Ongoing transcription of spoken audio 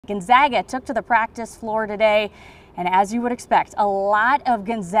Gonzaga took to the practice floor today, and as you would expect, a lot of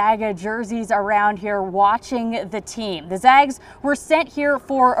Gonzaga jerseys around here watching the team. The Zags were sent here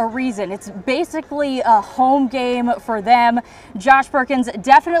for a reason. It's basically a home game for them. Josh Perkins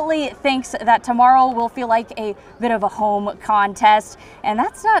definitely thinks that tomorrow will feel like a bit of a home contest, and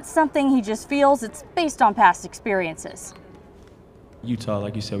that's not something he just feels. It's based on past experiences. Utah,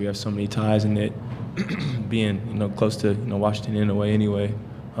 like you said, we have so many ties in it. Being, close to, Washington in a way anyway.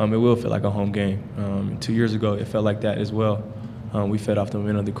 It will feel like a home game. 2 years ago, it felt like that as well. We fed off the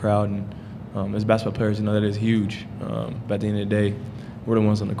momentum of the crowd, and as basketball players, that is huge. But at the end of the day, we're the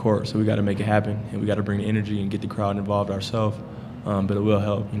ones on the court, so we got to make it happen, and we got to bring the energy and get the crowd involved ourselves. But it will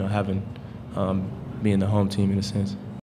help, having being the home team in a sense.